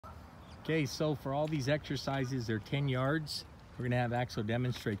Okay, so for all these exercises, they're 10 yards. We're gonna have Axel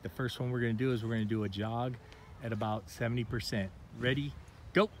demonstrate. The first one we're gonna do is we're gonna do a jog at about 70%. Ready,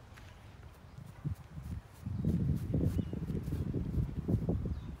 go.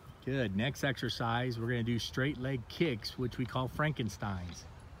 Good, next exercise, we're gonna do straight leg kicks, which we call Frankensteins.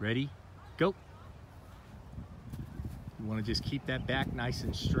 Ready, go. You wanna just keep that back nice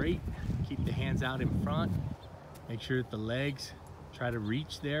and straight. Keep the hands out in front. Make sure that the legs try to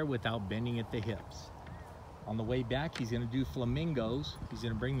reach there without bending at the hips. On the way back, he's gonna do flamingos. He's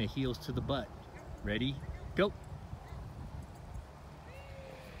gonna bring the heels to the butt. Ready, go.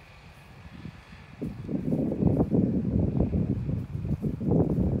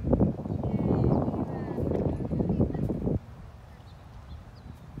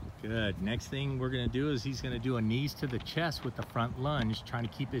 Good. Next thing we're gonna do is he's gonna do a knees to the chest with the front lunge, trying to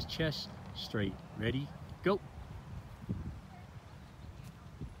keep his chest straight. Ready, go.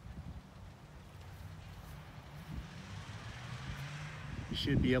 You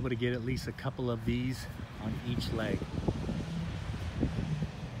should be able to get at least a couple of these on each leg.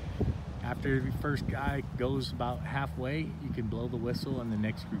 After the first guy goes about halfway, you can blow the whistle and the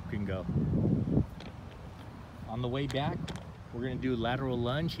next group can go. On the way back, we're gonna do lateral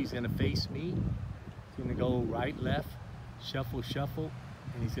lunge. He's gonna face me. He's gonna go right, left, shuffle, shuffle,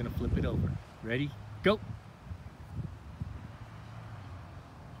 and he's gonna flip it over. Ready, go.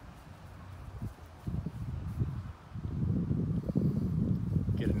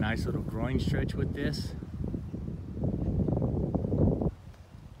 Get a nice little groin stretch with this.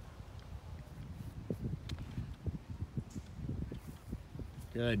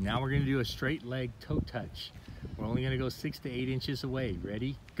 Good, now we're gonna do a straight leg toe touch. We're only gonna go 6 to 8 inches away.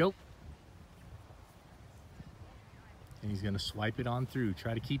 Ready, go. And he's gonna swipe it on through.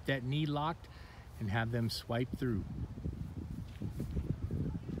 Try to keep that knee locked and have them swipe through.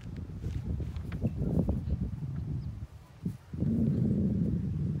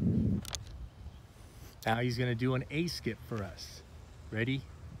 Now he's gonna do an A skip for us. Ready,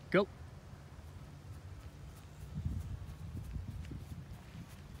 go.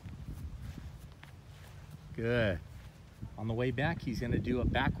 Good. On the way back, he's gonna do a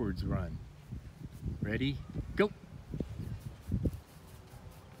backwards run. Ready, go.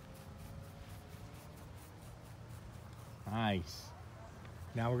 Nice.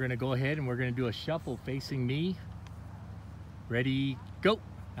 Now we're gonna go ahead and we're gonna do a shuffle facing me. Ready, go.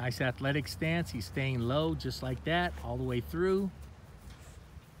 Nice athletic stance. He's staying low just like that all the way through.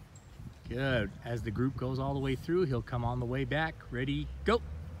 Good. As the group goes all the way through, he'll come on the way back. Ready, go.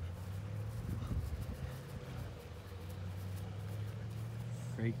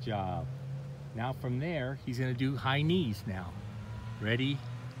 Great job. Now from there, he's gonna do high knees now. Ready,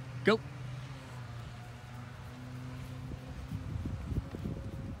 go.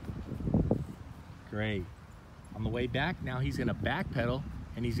 Great. On the way back, now he's gonna back pedal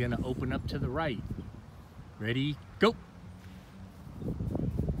and he's gonna open up to the right. Ready, go.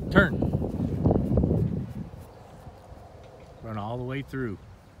 Turn. Run all the way through.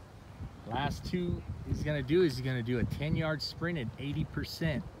 Last two he's gonna do is he's gonna do a 10-yard sprint at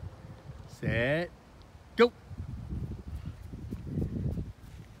 80%. Set, go.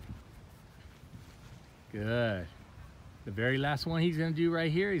 Good. The very last one he's gonna do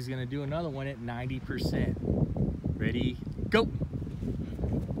right here, he's gonna do another one at 90%. Ready, go.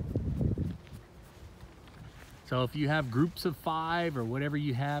 So if you have groups of 5 or whatever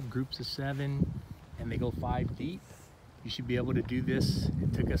you have, groups of 7, and they go 5 deep, you should be able to do this.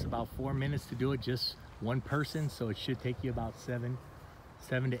 It took us about 4 minutes to do it, just one person, so it should take you about 7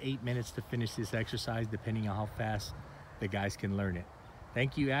 to 8 minutes to finish this exercise, depending on how fast the guys can learn it.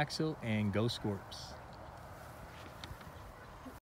 Thank you, Axel, and go Scorps.